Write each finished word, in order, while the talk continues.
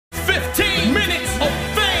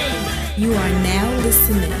You are now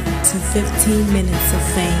listening to 15 Minutes of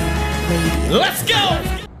Fame Radio. Let's go!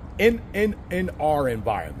 In our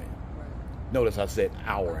environment, notice I said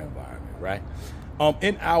our environment, right?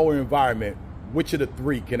 In our environment, which of the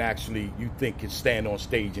three can actually, you think, can stand on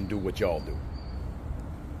stage and do what y'all do?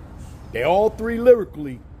 They all three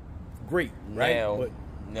lyrically great, right?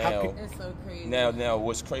 It's so crazy. Now,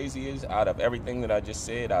 what's crazy is, out of everything that I just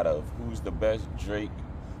said, out of who's the best, Drake,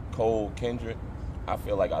 Cole, Kendrick, I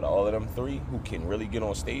feel like out of all of them three, who can really get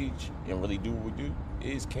on stage and really do what we do,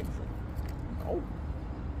 is Kendrick. Oh.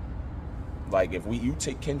 Like, if you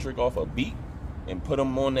take Kendrick off a beat and put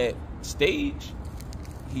him on that stage,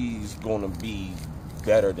 he's gonna be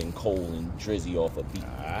better than Cole and Drizzy off a beat.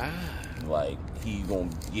 Like,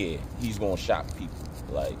 he's gonna shock people.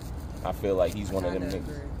 Like, I feel like he's one of them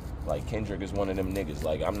niggas. Like, Kendrick is one of them niggas.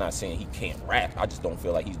 Like, I'm not saying he can't rap. I just don't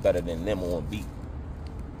feel like he's better than them on beat.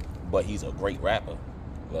 But he's a great rapper.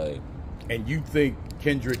 Like, and you think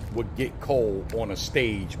Kendrick would get Cole on a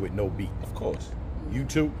stage with no beat? Of course. You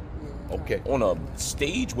too? Yeah. Okay. On a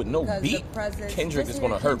stage with no beat, Kendrick is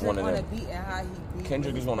gonna hurt one of them.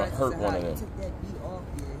 Kendrick is gonna hurt one of them. Took that beat off,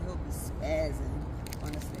 he'll be spazzing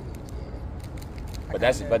on the stage. But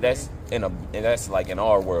that's like in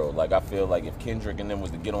our world. Like, I feel like if Kendrick and them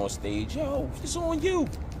was to get on stage, yo, it's on you.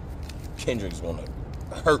 Kendrick's gonna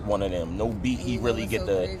hurt one of them. No beat, he really get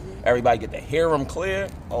everybody get to hear him clear.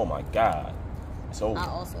 Oh my God. So I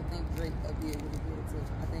also think Drake will be able to do it too.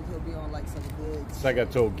 I think he'll be on like some good. It's like I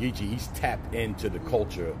told Geechee, he's tapped into the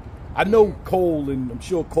culture. I know Cole, and I'm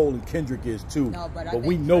sure Cole and Kendrick is too. No, but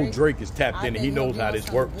we know Drake is tapped in and he knows how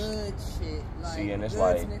this works. Good shit. Like, see, and it's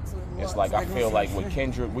like I feel like with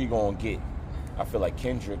Kendrick, I feel like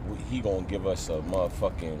Kendrick, he gonna give us a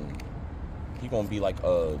motherfucking, he gonna be like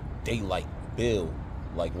a Daylight Bill,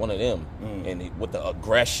 like one of them, and with the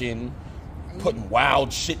aggression, putting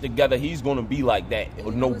wild shit together, he's gonna be like that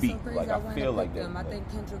with no beat. Like, I feel like that. I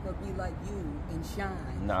think Kendrick will be like you and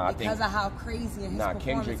shine. Nah, because of how crazy and his performance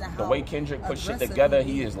Kendrick, and the how way Kendrick put shit together,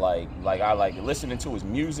 he is like I like listening to his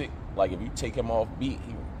music. Like, if you take him off beat,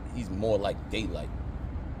 he's more like Daylight.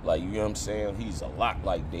 Like, you know what I'm saying? He's a lot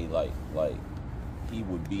like Daylight. Like, he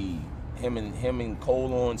would be him and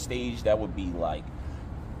Cole on stage. That would be like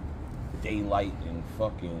Daylight and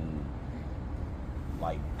fucking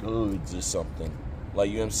like Goods or something. Like,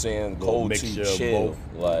 you know what I'm saying? Cole too chill.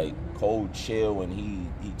 Like, Cole chill and he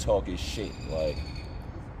talk his shit. Like,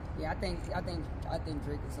 yeah, I think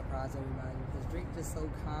Drake will surprise everybody because Drake just so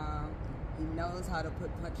calm. He knows how to put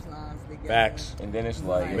punchlines together. Facts. And then it's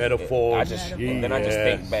like metaphors. Then I just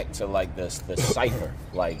think back to like the cipher.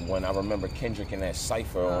 Like, when I remember Kendrick in that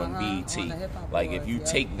cipher on BET. Like, if you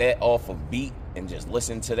take that off of beat and just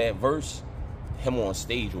listen to that verse, him on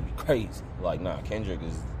stage would be crazy. Like, nah,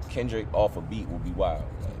 Kendrick off a beat would be wild.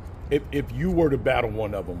 Like, if you were to battle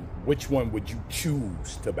one of them, which one would you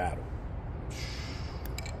choose to battle?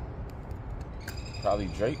 Probably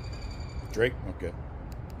Drake. Drake? Okay.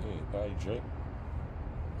 Yeah, probably Drake.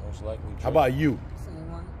 Most likely Drake. How about you?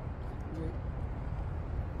 Same one. Drake.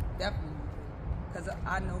 Definitely Drake. Because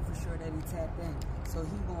I know for sure that he tapped in. So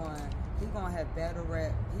he gonna have battle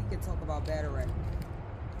rap. He can talk about battle rap.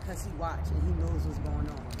 Because he watch and he knows what's going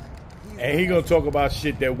on. And he gonna talk about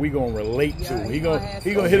shit that we gonna relate to. He gonna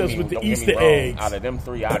hit us with the Easter eggs. Out of them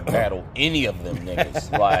three, I'd battle any of them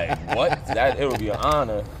niggas. Like, what? It would be an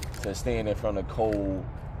honor to stand in front of Cole,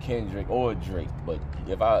 Kendrick, or Drake. But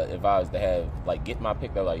if I was to have, like, get my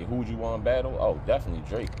pick of, like, who would you want to battle? Oh, definitely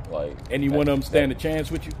Drake. Like, any one of them stand a chance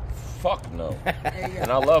with you? Fuck no.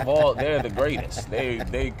 And I love all. They're the greatest. I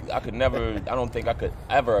don't think I could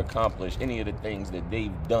ever accomplish any of the things that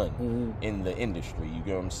they've done in the industry. You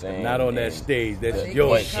get what I'm saying? Not on that stage. That's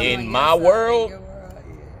your shit. But in my world,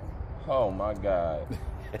 oh my God.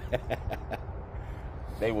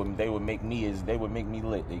 They would make me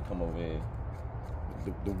lit. They come over here.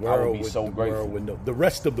 The world would be so grateful. The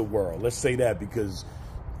rest of the world, let's say that, because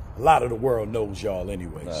a lot of the world knows y'all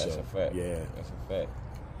anyway. Nah, that's a fact. Yeah, that's a fact.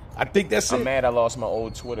 I think that's it. I'm mad I lost my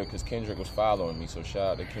old Twitter because Kendrick was following me. So shout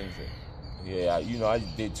out to Kendrick. Yeah, I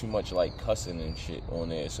did too much like cussing and shit on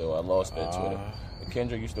there, so I lost that Twitter. But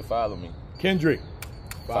Kendrick used to follow me. Kendrick,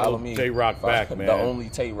 follow me. Tay-Rock back, man. The only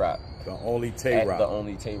Tay-Rock. The only Tay-Rock. The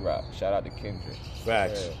only Tay-Rock. Shout out to Kendrick.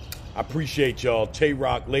 Facts. Yeah. I appreciate y'all.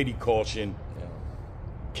 Tay-Rock, Lady Caution, yeah.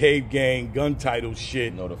 Cave Gang, gun title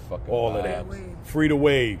shit. Know the fucking all vibes. of that. Free the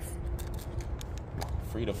wave.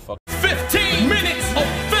 Free the fuck. 15 minutes of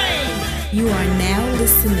fame. You are now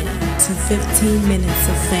listening to 15 Minutes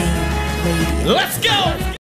of Fame Radio. Let's go!